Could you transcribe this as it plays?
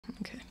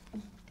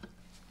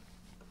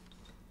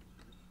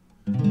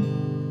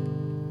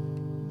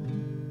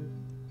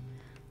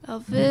I'll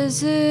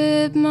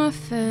visit my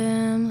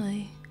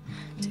family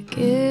to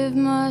give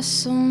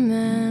muscle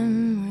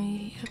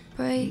memory a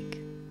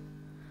break.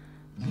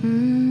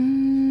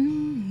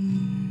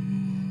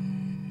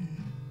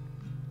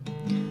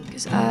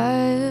 'Cause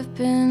I've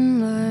been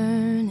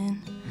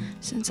learning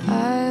since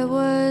I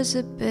was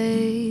a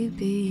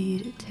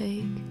baby to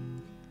take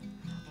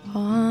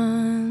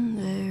on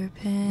their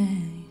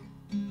pain.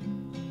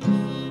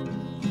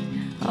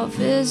 I'll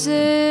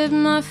visit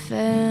my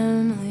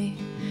family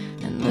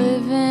and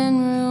live in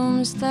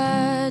rooms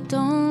that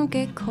don't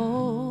get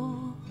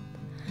cold.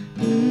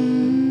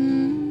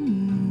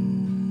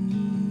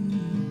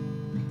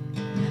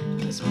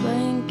 'Cause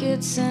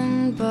blankets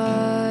and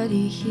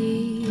body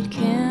heat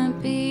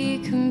can't be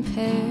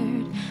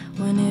compared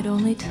when it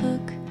only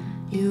took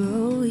you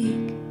a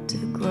week to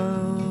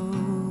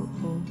grow.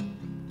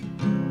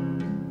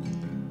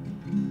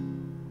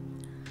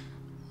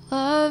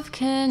 Love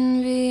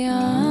can be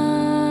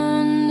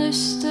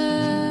understood.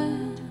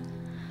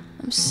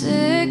 I'm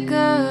sick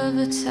of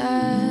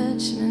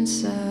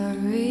attachments I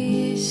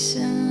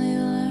recently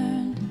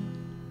learned.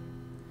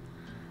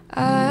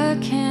 I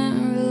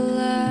can't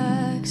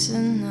relax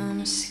and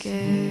I'm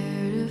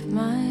scared of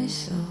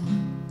myself,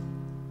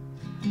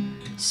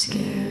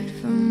 scared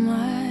for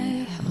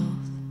my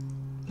health.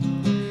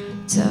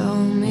 Tell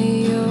me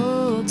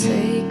you'll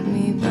take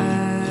me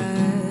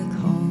back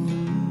home.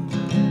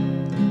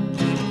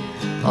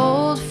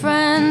 Old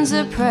friends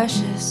are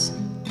precious,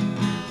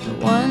 but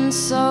once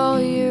all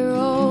your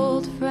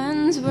old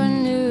friends were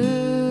new.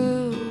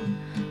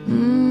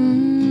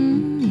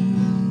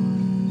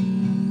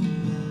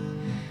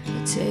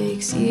 It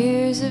takes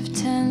years of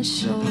tense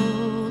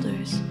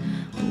shoulders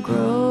when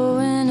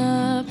growing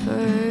a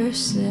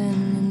person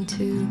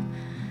into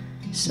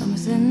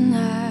something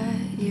that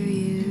you're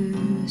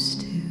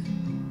used to.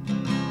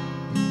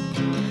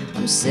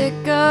 I'm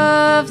sick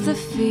of the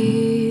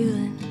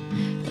feeling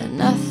that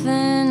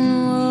nothing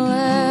will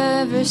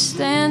ever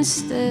stand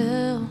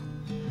still.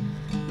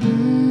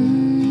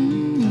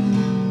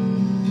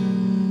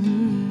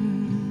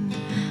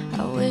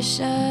 I wish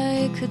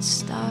I could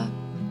stop.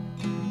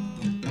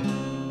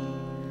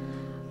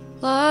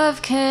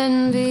 Love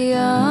can be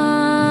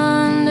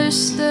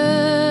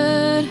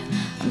understood.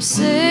 I'm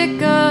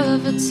sick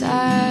of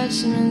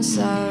attachments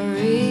I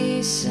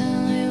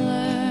recently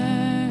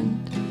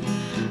learned.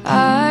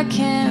 I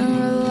can't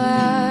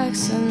relax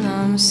and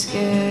I'm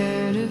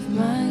scared of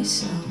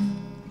myself,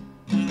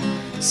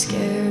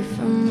 scared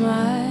for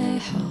my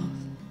health.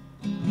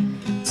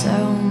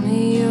 Tell me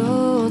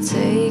you'll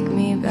take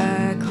me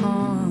back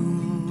home.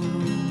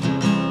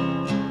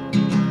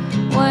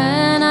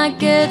 When I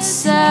get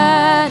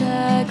sad, I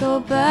go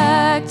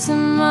back to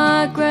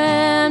my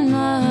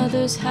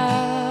grandmother's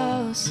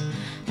house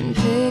and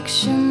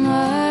picture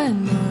my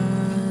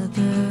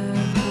mother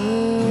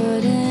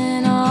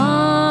putting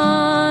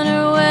on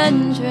her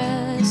wedding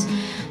dress,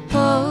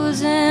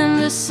 posing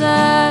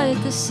beside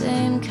the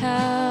same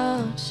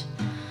couch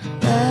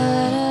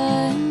that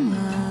I'm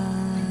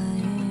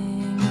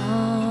lying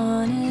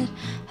on. It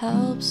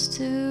helps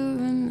to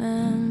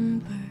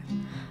remember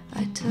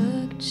I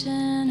took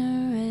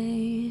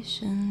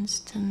generations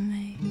to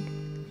make.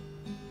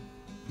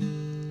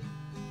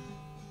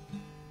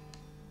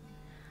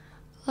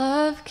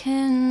 Love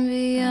can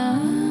be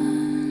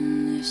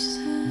understood.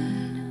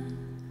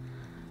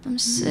 I'm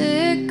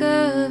sick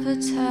of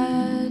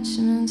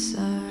attachments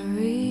I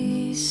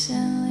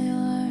recently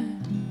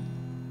learned.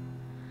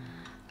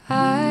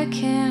 I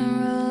can't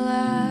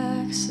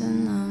relax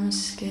and I'm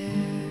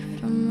scared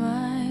for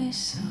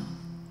myself,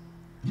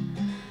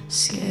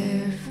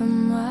 scared for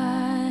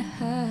my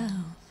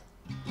health.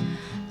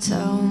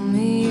 Tell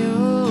me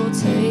you'll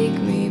take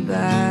me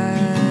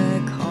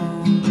back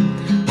home.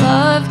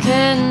 Love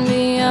can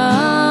be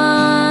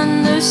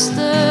understood.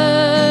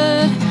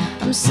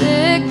 I'm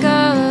sick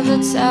of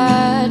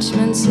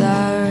attachments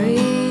I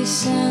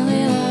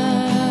recently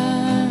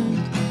learned.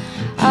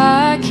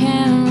 I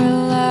can't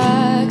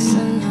relax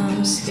and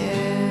I'm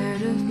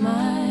scared of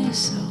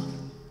myself,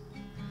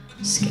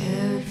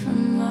 scared for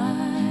my